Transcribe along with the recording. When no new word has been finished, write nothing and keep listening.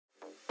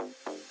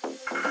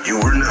You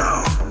are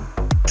now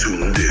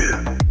tuned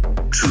in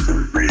to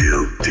the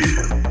real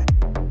deal.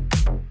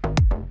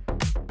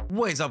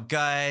 What is up,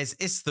 guys?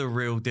 It's the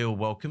real deal.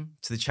 Welcome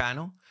to the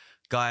channel.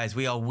 Guys,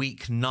 we are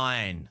week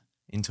 9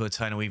 into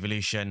Eternal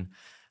Evolution.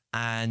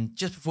 And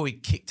just before we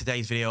kick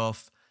today's video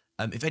off,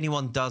 if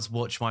anyone does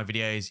watch my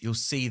videos, you'll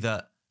see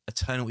that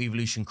Eternal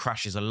Evolution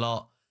crashes a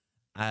lot.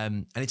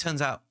 And it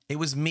turns out it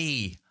was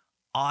me.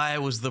 I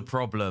was the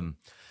problem.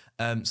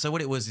 So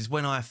what it was is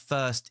when I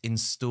first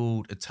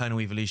installed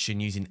Eternal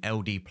Evolution using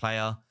LD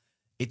Player,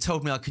 it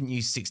told me I couldn't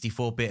use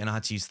 64-bit and I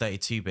had to use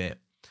 32-bit.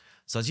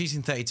 So I was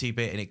using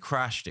 32-bit and it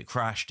crashed.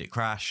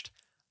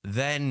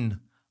 Then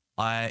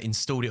I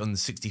installed it on the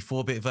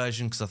 64-bit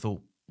version because I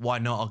thought, why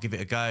not? I'll give it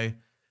a go.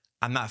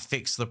 And that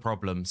fixed the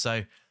problem.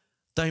 So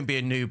don't be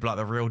a noob like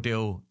the real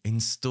deal.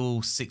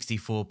 Install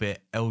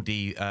 64-bit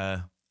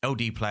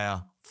LD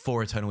Player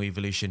for Eternal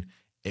Evolution.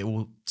 It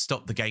will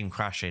stop the game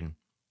crashing.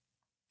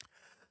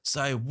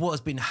 So what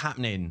has been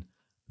happening?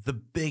 The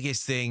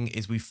biggest thing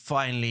is we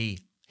finally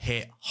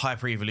hit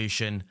Hyper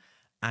Evolution,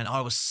 and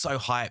I was so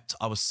hyped.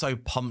 I was so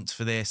pumped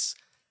for this.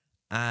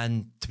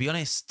 And to be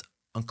honest,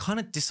 I'm kind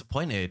of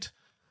disappointed.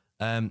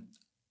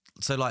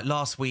 So like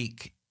last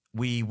week,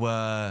 we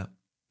were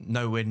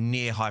nowhere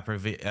near Hyper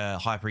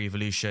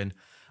Evolution.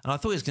 And I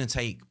thought it was going to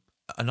take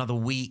another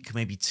week,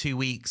 maybe 2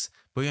 weeks.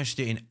 But we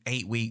actually did it in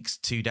 8 weeks,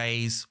 2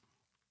 days.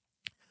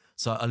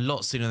 So a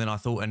lot sooner than I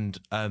thought. And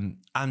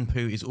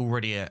Anpu is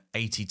already at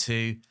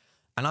 82.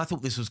 And I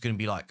thought this was going to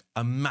be like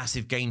a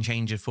massive game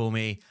changer for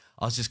me.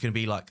 I was just going to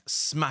be like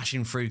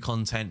smashing through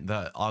content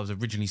that I was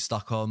originally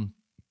stuck on.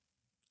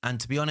 And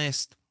to be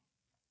honest,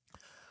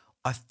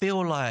 I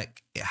feel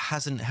like it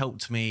hasn't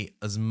helped me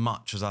as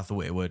much as I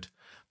thought it would.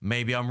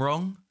 Maybe I'm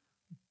wrong,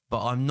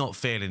 but I'm not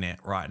feeling it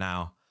right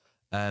now.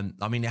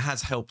 I mean, it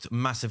has helped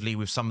massively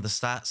with some of the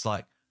stats,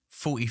 like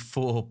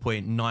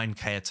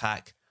 44.9k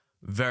attack.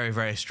 Very,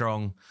 very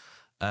strong.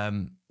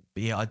 But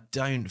yeah, I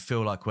don't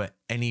feel like we're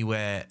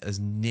anywhere as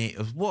near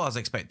as what I was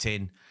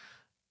expecting.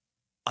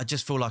 I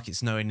just feel like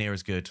it's nowhere near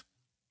as good.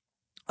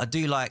 I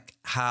do like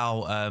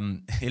how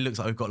it looks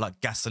like we've got like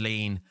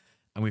gasoline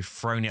and we've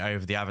thrown it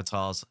over the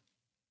avatars.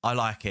 I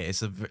like it.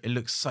 It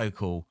looks so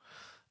cool.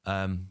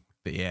 But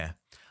yeah,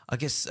 I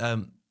guess,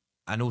 and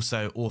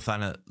also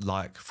Orthan at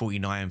like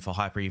 49 for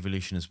Hyper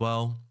Evolution as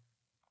well.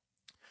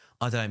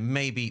 I don't know,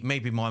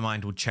 maybe my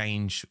mind will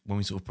change when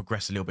we sort of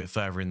progress a little bit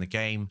further in the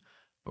game.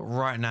 But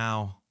right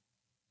now,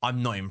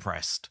 I'm not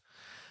impressed.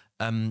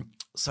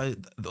 So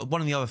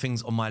one of the other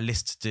things on my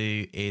list to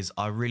do is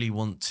I really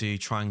want to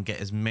try and get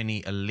as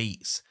many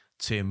elites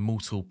to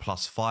Immortal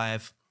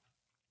 +5.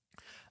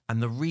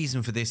 And the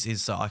reason for this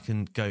is so I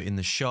can go in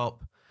the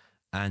shop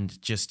and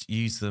just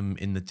use them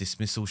in the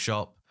dismissal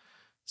shop.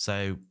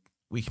 So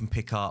we can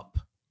pick up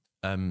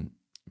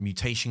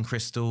mutation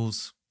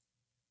crystals,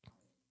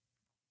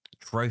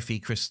 trophy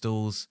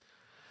crystals.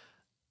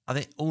 I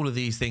think all of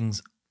these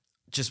things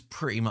just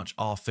pretty much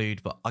are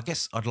food, but I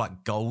guess I'd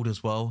like gold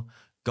as well.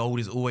 Gold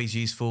is always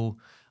useful.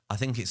 I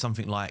think it's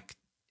something like,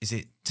 is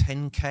it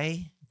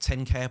 10k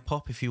a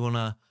pop if you want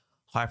to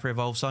hyper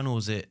evolve son, or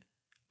is it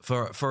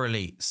for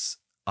elites?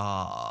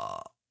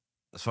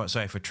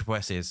 Sorry, for triple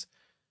S's,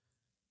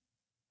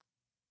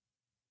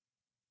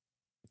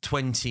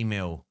 20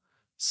 mil.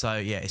 So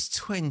yeah, it's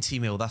 20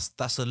 mil.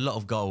 That's a lot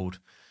of gold.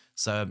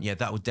 So yeah,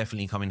 that would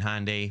definitely come in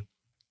handy.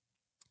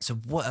 So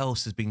what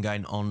else has been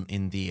going on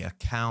in the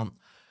account?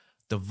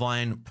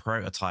 Divine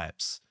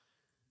prototypes.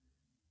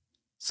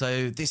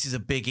 So this is a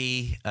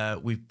biggie.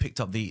 We've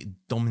picked up the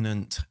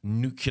dominant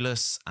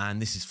nucleus,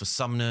 and this is for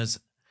summoners.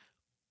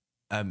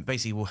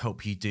 Basically will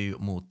help you do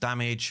more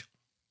damage,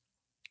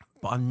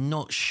 but I'm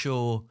not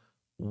sure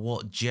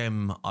what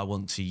gem I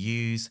want to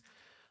use.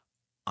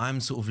 I'm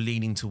sort of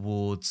leaning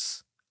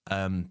towards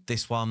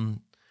this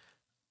one.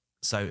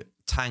 So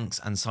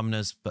tanks and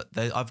summoners, but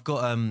I've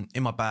got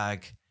in my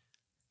bag.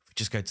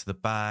 Just go to the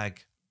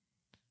bag.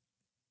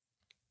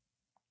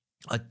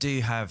 I do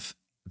have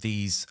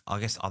these, I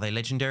guess, are they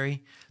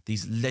legendary?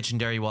 These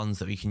legendary ones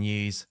that we can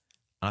use.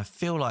 And I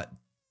feel like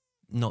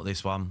not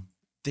this one.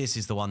 This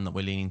is the one that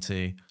we're leaning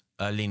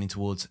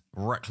towards,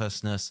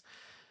 recklessness.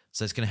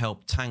 So it's going to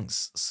help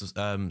tanks,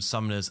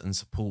 summoners, and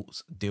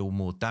supports deal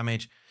more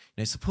damage.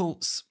 You know,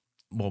 supports,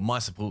 well, my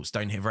supports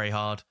don't hit very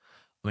hard.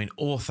 I mean,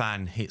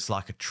 Orthan hits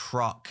like a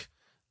truck.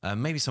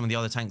 Maybe some of the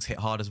other tanks hit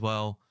hard as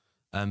well.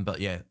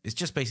 But yeah, it's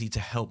just basically to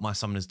help my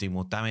summoners do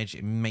more damage.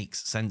 It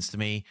makes sense to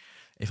me.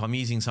 If I'm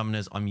using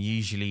summoners, I'm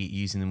usually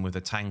using them with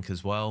a tank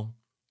as well.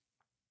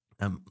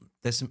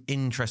 There's some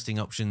interesting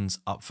options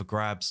up for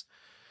grabs.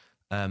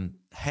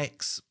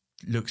 Hex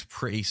looks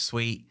pretty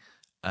sweet.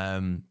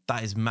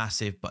 That is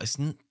massive, but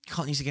you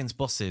can't use against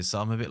bosses.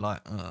 So I'm a bit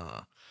like,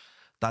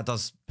 that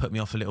does put me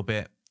off a little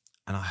bit.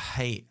 And I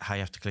hate how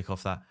you have to click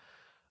off that.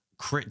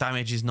 Crit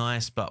damage is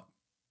nice, but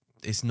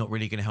it's not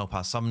really going to help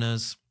our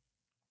summoners.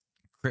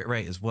 Crit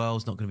rate as well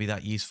is not going to be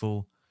that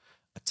useful.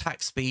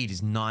 Attack speed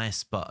is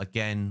nice, but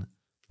again,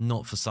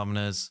 not for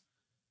summoners.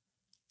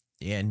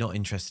 Yeah, not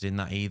interested in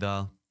that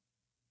either.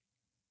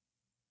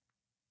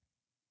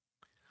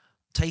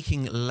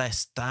 Taking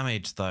less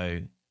damage,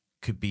 though,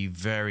 could be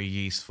very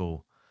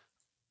useful.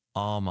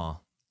 Armor.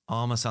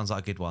 Armor sounds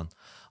like a good one.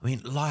 I mean,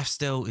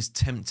 lifesteal is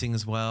tempting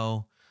as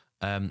well.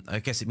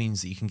 I guess it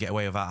means that you can get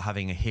away without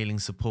having a healing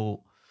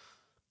support.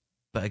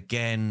 But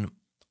again,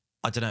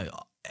 I don't know.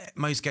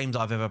 Most games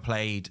I've ever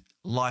played,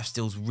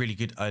 lifesteal's really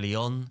good early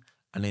on.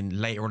 And then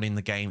later on in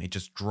the game, it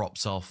just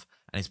drops off.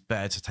 And it's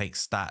better to take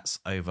stats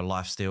over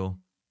lifesteal.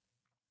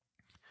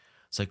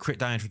 So crit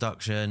damage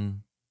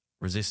reduction,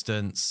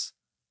 resistance,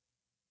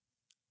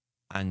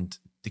 and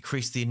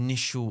decrease the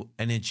initial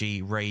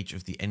energy rage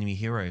of the enemy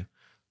hero.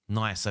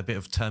 Nice, a bit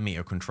of turn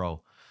meter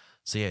control.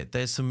 So yeah,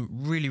 there's some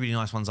really, really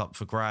nice ones up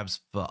for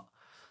grabs. But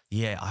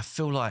yeah, I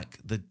feel like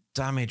the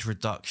damage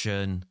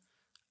reduction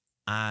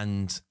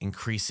and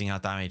increasing our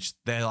damage,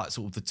 they're like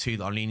sort of the two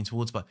that I'm leaning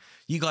towards. But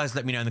you guys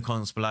let me know in the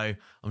comments below.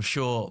 I'm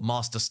sure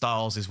Master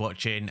Styles is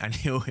watching and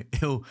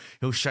he'll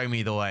show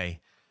me the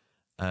way.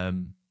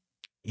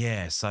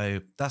 Yeah,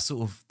 so that's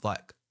sort of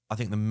like, I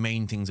think the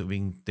main things that we've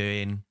been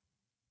doing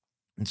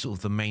and sort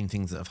of the main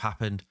things that have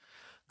happened.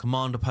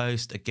 Commander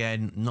post,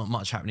 again, not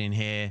much happening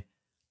here.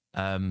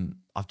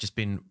 I've just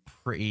been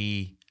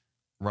pretty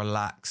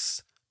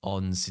relaxed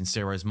on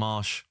Sincero's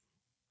Marsh.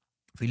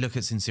 If we look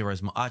at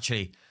Sincero's Marsh,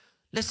 actually,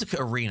 let's look at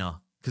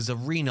Arena, because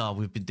Arena,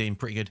 we've been doing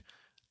pretty good.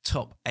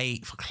 Top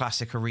 8 for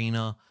Classic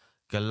Arena,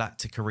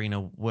 Galactic Arena,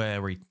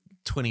 where we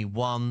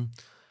 21.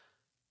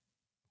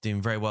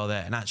 Doing very well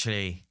there. And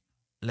actually,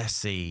 let's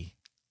see.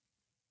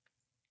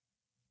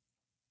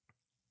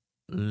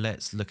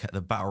 Let's look at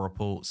the battle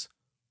reports.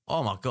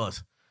 Oh my God.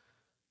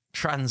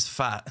 Trans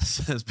Fat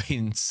has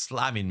been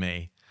slamming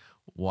me.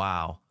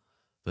 Wow.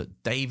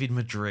 But David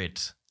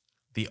Madrid,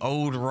 the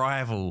old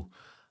rival,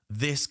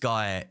 this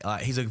guy,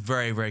 he's a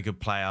very, very good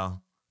player.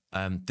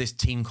 This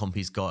team comp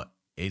he's got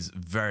is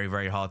very,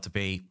 very hard to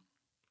beat.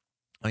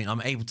 I mean,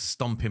 I'm able to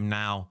stomp him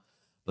now,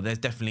 but there's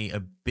definitely a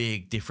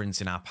big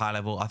difference in our power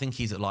level. I think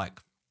he's at like,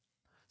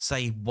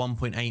 say,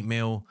 1.8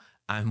 mil,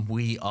 and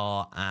we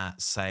are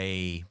at,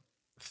 say,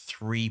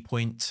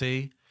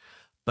 3.2.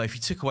 But if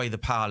you took away the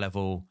power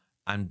level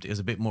and it was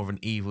a bit more of an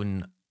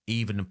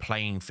even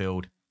playing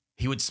field,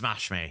 he would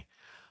smash me.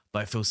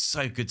 But it feels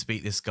so good to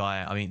beat this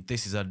guy. I mean,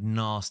 this is a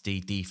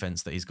nasty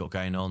defense that he's got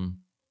going on.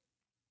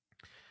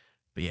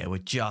 But yeah, we're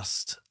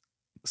just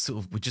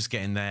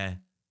getting there.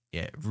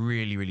 Yeah,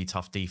 really, really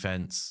tough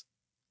defense.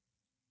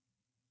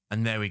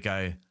 And there we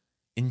go.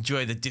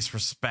 Enjoy the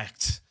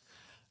disrespect,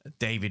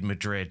 David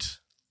Madrid.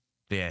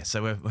 But yeah,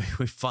 so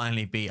we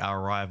finally beat our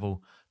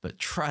rival. But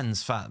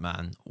Trans Fat,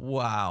 man,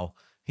 wow.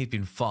 He's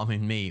been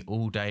farming me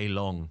all day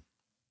long.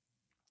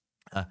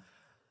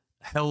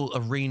 Hell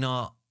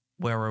Arena,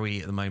 where are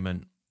we at the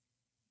moment?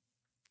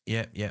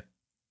 Yep.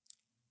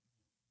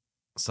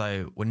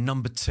 So we're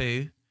number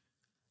 2.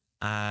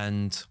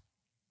 And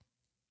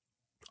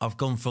I've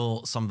gone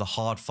for some of the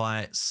hard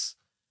fights.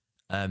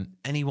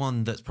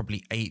 Anyone that's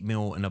probably 8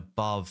 mil and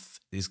above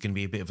is going to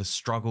be a bit of a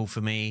struggle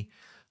for me.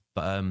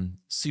 But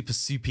Super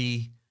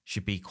Soupy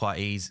should be quite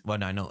easy. Well,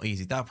 no, not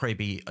easy. That'll probably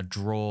be a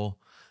draw.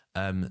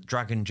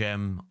 Dragon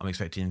Gem, I'm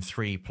expecting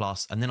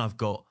 3+. And then I've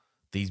got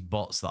these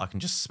bots that I can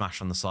just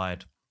smash on the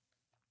side.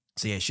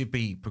 So yeah, it should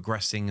be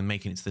progressing and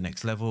making it to the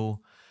next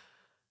level.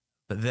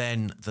 But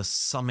then the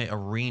Summit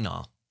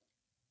Arena.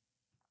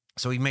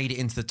 So we made it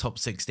into the top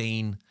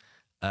 16.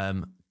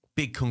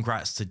 Big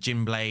congrats to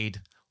Jim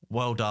Blade.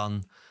 Well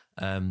done.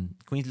 Can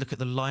we look at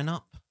the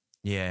lineup?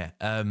 Yeah.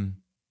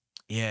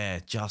 Yeah,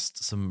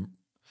 just some...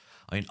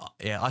 I mean,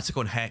 yeah, I took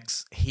on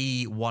Hex.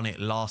 He won it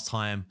last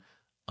time.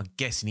 I'm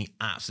guessing he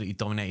absolutely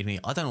dominated me.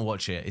 I don't want to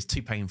watch it. It's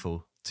too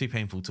painful. Too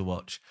painful to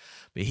watch.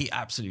 But he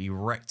absolutely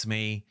wrecked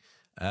me.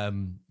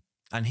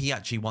 And he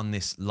actually won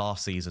this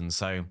last season.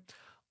 So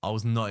I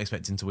was not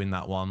expecting to win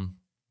that one.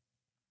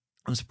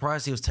 I'm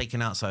surprised he was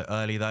taken out so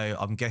early, though.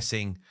 I'm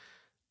guessing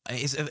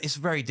it's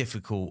very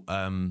difficult.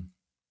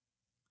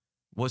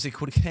 What's it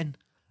called again?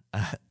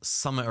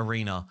 Summit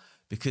Arena.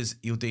 Because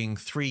you're doing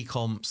 3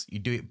 comps. You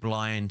do it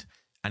blind.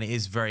 And it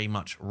is very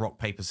much rock,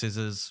 paper,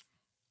 scissors.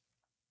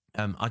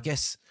 I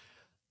guess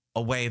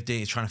a way of doing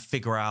it is trying to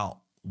figure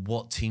out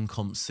what team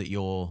comps that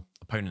your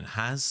opponent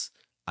has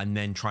and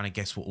then trying to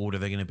guess what order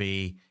they're going to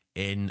be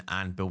in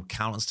and build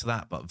counters to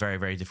that, but very,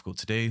 very difficult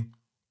to do.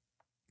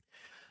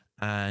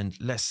 And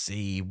let's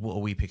see, what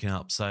are we picking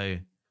up? So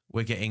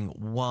we're getting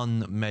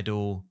 1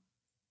 medal,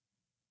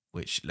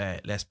 which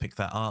let's pick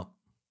that up.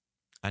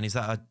 And is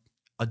that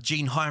a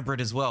gene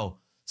hybrid as well?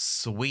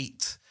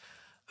 Sweet.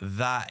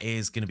 That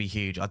is going to be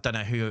huge. I don't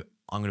know who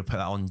I'm going to put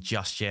that on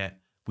just yet.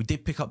 We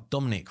did pick up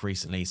Dominic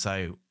recently,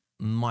 so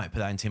might put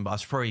that into him, but I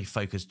should probably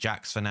focus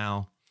Jax for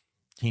now.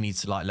 He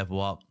needs to like level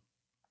up.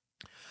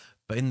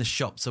 But in the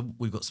shop, so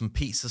we've got some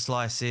pizza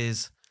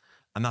slices,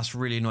 and that's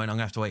really annoying. I'm going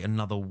to have to wait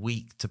another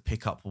week to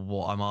pick up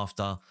what I'm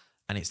after.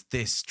 And it's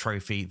this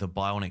trophy, the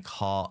Bionic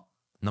Heart,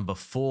 number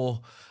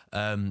 4.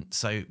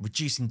 So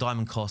reducing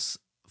diamond costs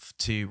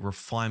to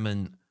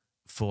refinement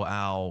for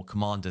our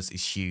commanders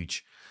is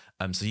huge.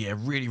 So yeah,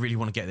 really, really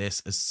want to get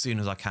this as soon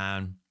as I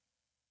can.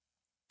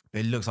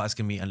 But it looks like it's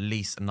going to be at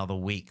least another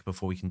week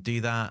before we can do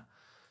that.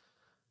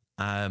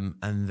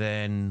 And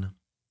then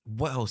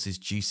what else is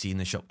juicy in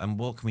the shop? And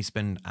what can we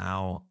spend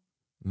our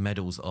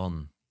medals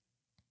on?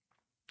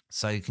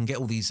 So you can get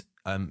all these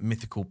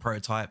mythical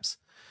prototypes.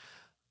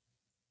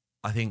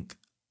 I think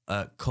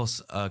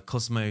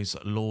Cosmos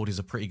Lord is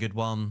a pretty good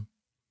one.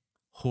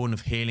 Horn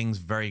of Healing's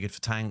very good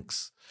for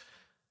tanks.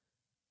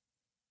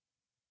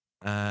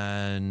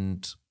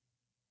 And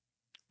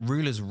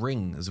Ruler's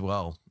Ring as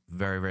well.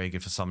 Very, very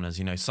good for summoners.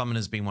 You know,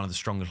 summoners being one of the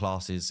stronger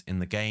classes in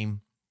the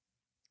game.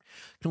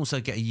 You can also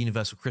get a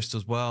Universal Crystal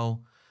as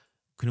well.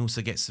 You can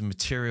also get some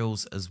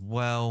materials as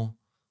well.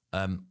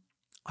 I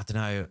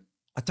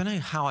don't know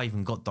how I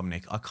even got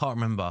Dominic. I can't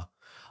remember.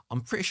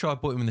 I'm pretty sure I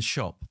bought him in the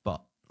shop,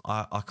 but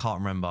I can't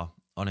remember,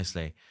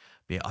 honestly.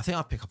 But yeah, I think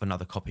I'll pick up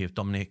another copy of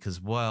Dominic as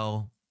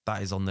well.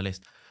 That is on the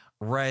list.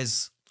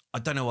 Res, I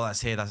don't know what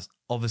that's here. That's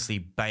obviously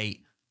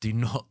bait. Do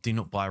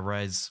not buy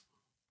res.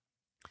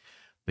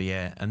 But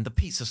yeah, and the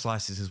pizza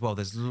slices as well.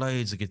 There's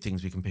loads of good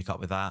things we can pick up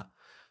with that.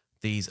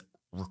 These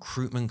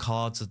recruitment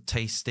cards are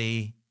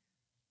tasty.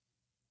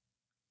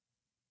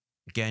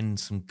 Again,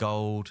 some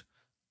gold.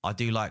 I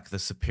do like the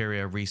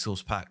superior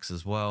resource packs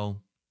as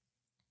well.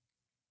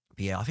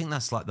 But yeah, I think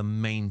that's like the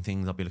main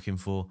things I'll be looking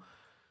for.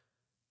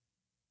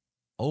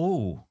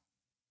 Oh,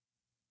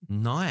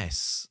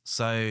 nice.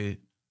 So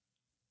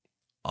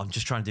I'm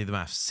just trying to do the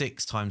math.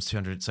 6 times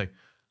 200. So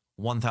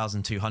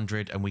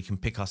 1,200. And we can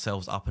pick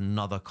ourselves up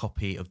another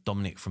copy of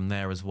Dominic from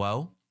there as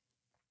well.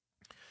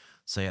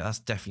 So yeah, that's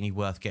definitely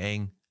worth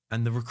getting.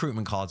 And the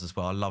recruitment cards as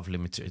well. I love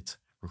limited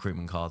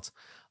recruitment cards.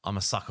 I'm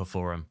a sucker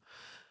for them.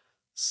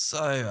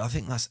 So I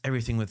think that's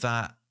everything with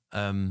that.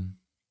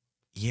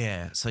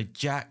 Yeah, so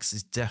Jax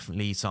is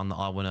definitely something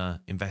that I want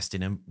to invest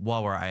in. And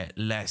while we're at it,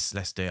 let's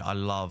do it. I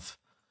love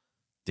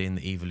doing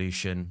the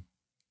evolution.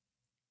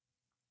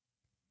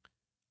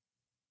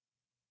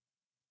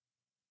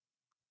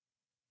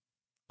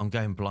 I'm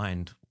going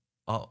blind.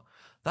 Oh,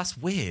 that's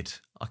weird.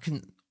 I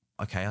couldn't.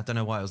 Okay, I don't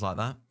know why it was like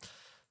that.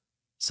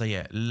 So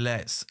yeah,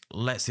 let's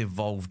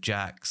evolve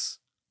Jax.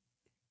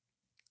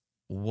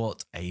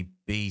 What a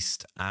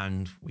beast.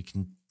 And we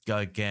can go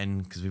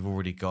again because we've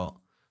already got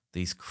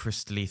these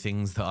crystally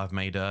things that I've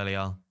made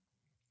earlier.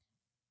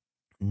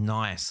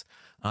 Nice.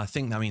 And I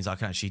think that means I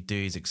can actually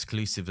do his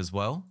exclusive as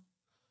well.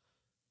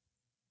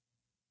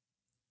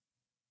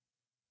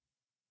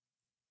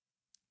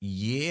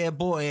 Yeah,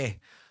 boy.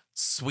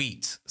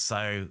 Sweet.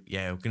 So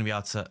yeah, we're going to be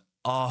able to...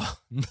 Oh,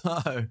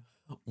 no.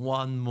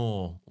 One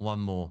more.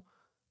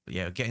 But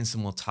yeah, we're getting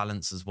some more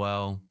talents as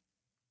well.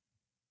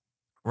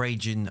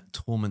 Raging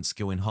Torment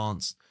skill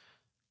enhanced.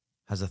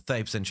 Has a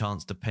 30%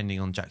 chance, depending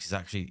on Jax's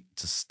actually,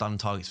 to stun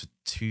targets for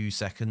 2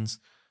 seconds.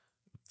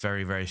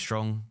 Very, very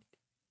strong.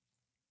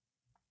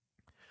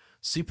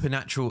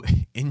 Supernatural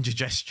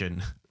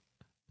Indigestion.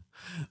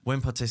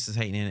 When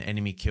participating in an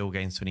enemy kill,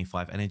 gains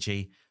 25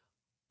 energy.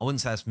 I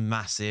wouldn't say that's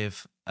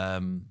massive,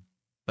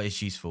 but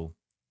it's useful.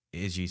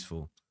 It is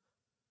useful.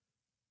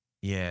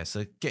 Yeah,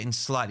 so getting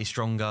slightly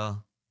stronger.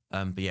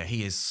 But yeah,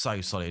 he is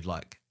so solid,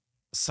 like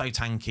so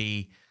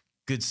tanky,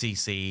 good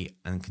CC,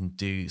 and can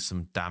do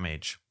some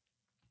damage.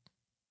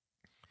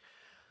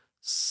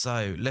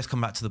 So let's come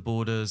back to the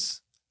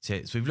borders. So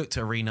we've looked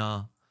at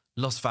Arena,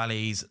 Lost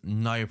Valleys,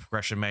 no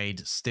progression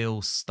made,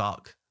 still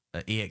stuck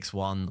at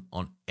EX1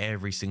 on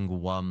every single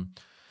one.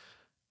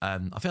 I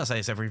think I say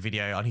this every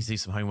video. I need to do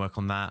some homework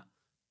on that.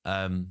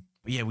 But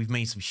yeah, we've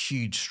made some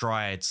huge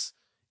strides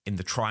in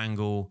the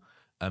triangle.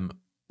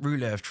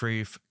 Ruler of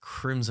Truth,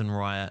 Crimson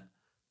Riot.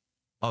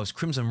 Oh, it's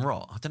Crimson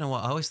Rot. I don't know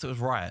why. I always thought it was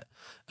Riot.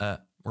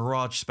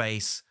 Mirage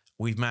Space.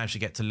 We've managed to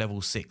get to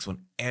level 6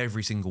 on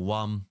every single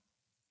one.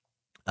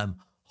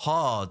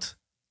 Hard.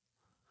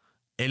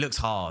 It looks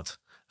hard.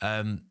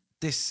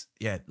 This,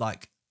 yeah,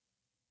 like,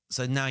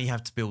 so now you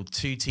have to build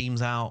 2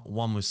 teams out,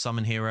 one with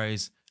summon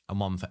heroes and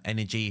one for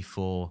energy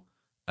for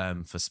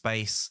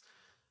space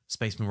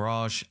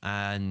Mirage.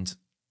 And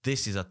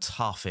this is a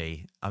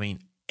toughie. I mean,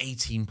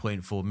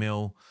 18.4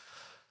 mil.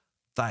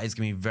 That is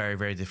going to be very,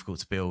 very difficult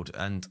to build.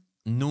 And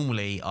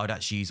normally I'd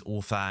actually use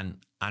Orthan,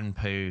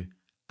 Anpu,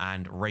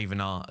 and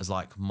Ravener as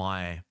like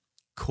my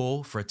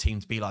core for a team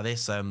to be like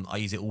this. I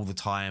use it all the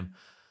time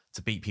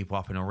to beat people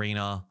up in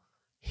Arena.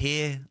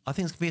 Here, I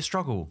think it's going to be a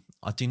struggle.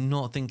 I do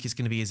not think it's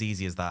going to be as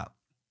easy as that.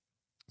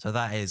 So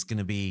that is going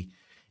to be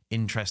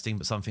interesting,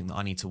 but something that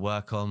I need to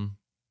work on.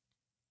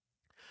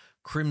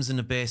 Crimson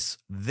Abyss.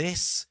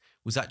 This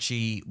was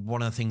actually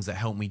one of the things that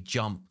helped me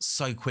jump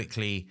so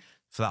quickly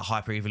for that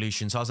hyper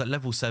evolution. So I was at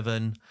level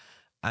 7,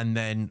 and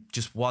then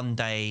just one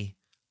day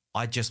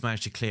I just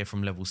managed to clear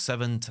from level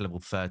 7 to level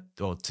 3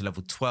 or to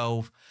level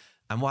 12.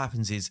 And what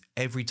happens is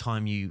every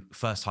time you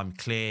first time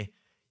clear,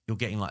 you're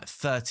getting like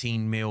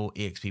 13 mil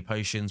EXP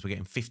potions. We're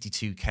getting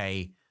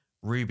 52k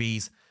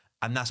rubies.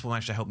 And that's what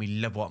managed to help me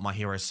level up my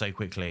heroes so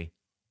quickly.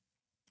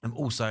 And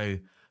also,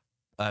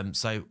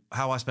 so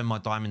how I spend my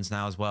diamonds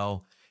now as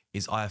well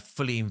is I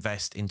fully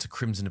invest into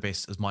Crimson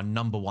Abyss as my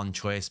 #1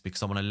 choice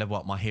because I want to level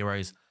up my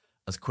heroes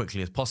as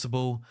quickly as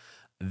possible.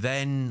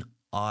 Then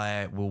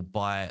I will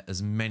buy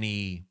as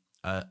many,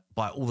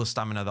 buy all the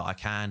stamina that I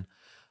can.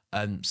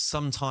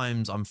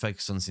 Sometimes I'm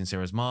focused on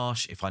Sincero's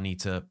Marsh if I need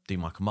to do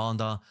my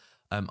commander.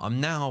 I'm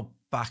now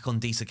back on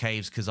Decent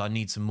Caves because I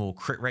need some more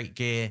crit rate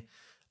gear.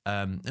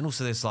 And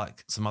also there's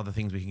like some other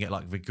things we can get,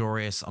 like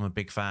Vigorious I'm a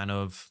big fan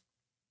of.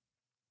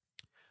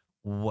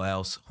 What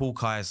else?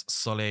 Hawkeye's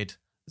solid.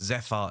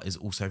 Zephyr is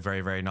also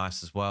very, very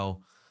nice as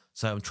well.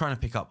 So I'm trying to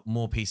pick up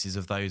more pieces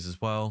of those as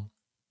well.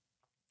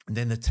 And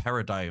then the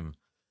Terradome.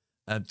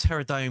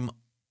 Terradome,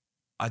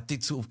 I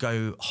did sort of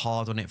go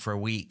hard on it for a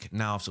week.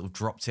 Now I've sort of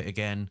dropped it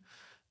again.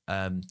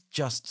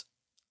 Just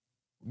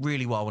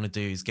really what I want to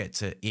do is get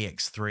to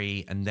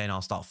EX3 and then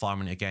I'll start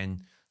farming it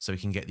again so we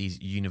can get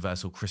these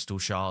universal crystal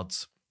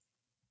shards,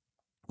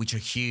 which are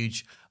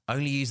huge.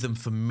 Only use them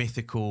for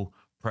mythical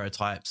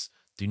prototypes.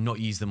 Do not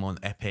use them on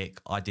epic.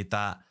 I did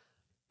that.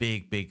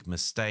 Big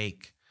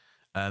mistake.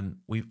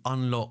 We've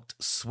unlocked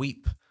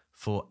Sweep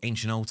for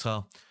Ancient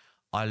Altar.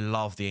 I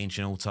love the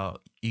Ancient Altar.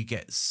 You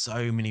get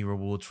so many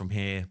rewards from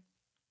here.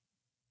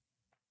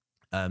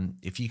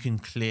 If you can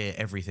clear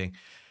everything.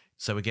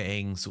 So we're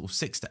getting sort of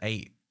 6 to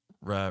 8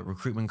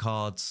 recruitment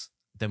cards.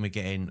 Then we're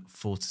getting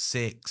 4 to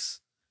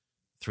 6,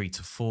 3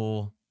 to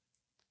 4,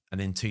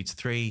 and then 2 to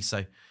 3.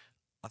 So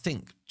I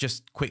think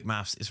just quick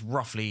maths, it's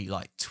roughly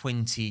like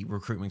 20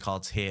 recruitment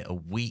cards here a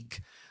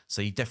week.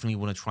 So you definitely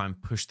want to try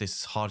and push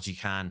this as hard as you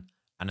can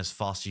and as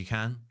fast as you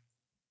can.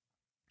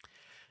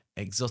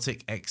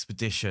 Exotic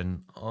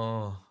Expedition.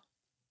 Oh,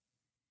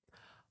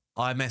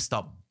 I messed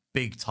up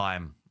big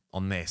time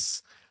on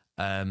this.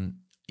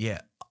 Yeah,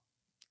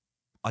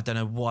 I don't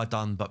know what I've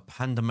done, but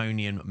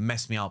Pandemonium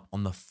messed me up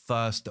on the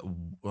first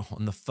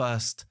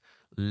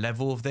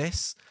level of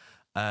this.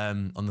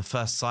 On the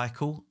first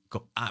cycle,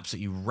 got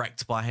absolutely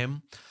wrecked by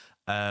him.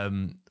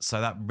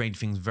 So that made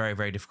things very,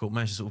 very difficult.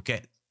 Managed to sort of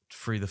get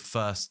through the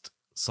first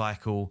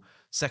cycle.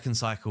 Second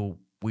cycle,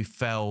 we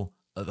fell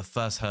at the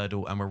first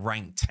hurdle and we're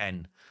rank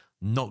 10.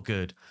 Not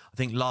good. I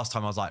think last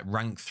time I was like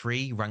rank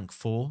 3, rank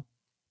 4.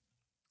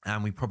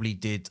 And we probably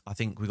did, I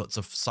think we got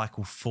to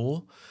cycle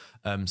 4.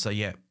 So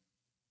yeah,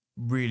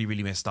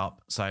 really messed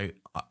up. So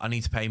I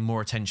need to pay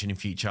more attention in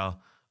future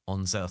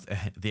on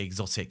the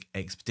Exotic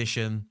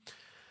Expedition.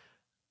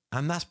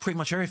 And that's pretty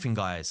much everything,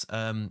 guys.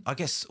 I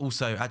guess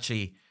also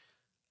actually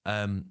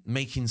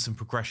making some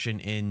progression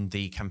in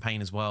the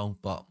campaign as well.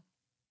 But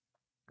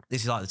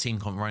this is like the team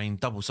comp running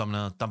double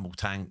summoner, double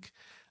tank,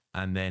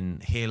 and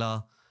then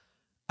healer.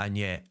 And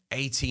yeah,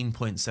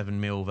 18.7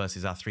 mil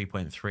versus our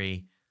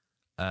 3.3.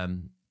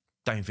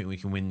 Don't think we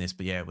can win this,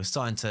 but yeah, we're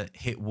starting to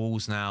hit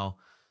walls now.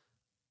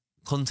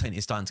 Content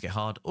is starting to get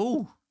hard.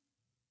 Oh,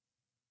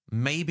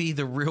 maybe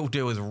the real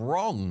deal is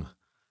wrong.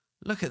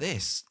 Look at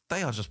this.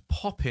 They are just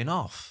popping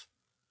off.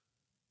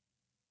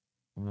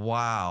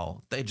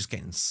 Wow. They're just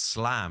getting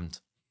slammed.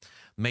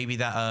 Maybe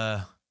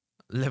that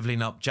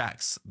leveling up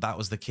Jax, that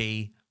was the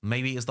key.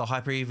 Maybe it's the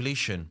hyper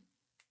evolution.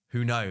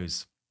 Who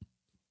knows?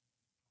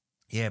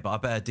 Yeah, but I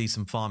better do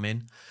some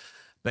farming.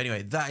 But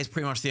anyway, that is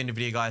pretty much the end of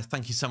the video, guys.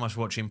 Thank you so much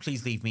for watching.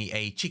 Please leave me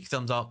a cheeky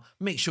thumbs up.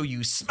 Make sure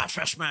you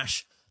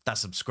smash that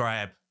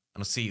subscribe.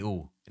 And I'll see you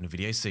all in a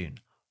video soon.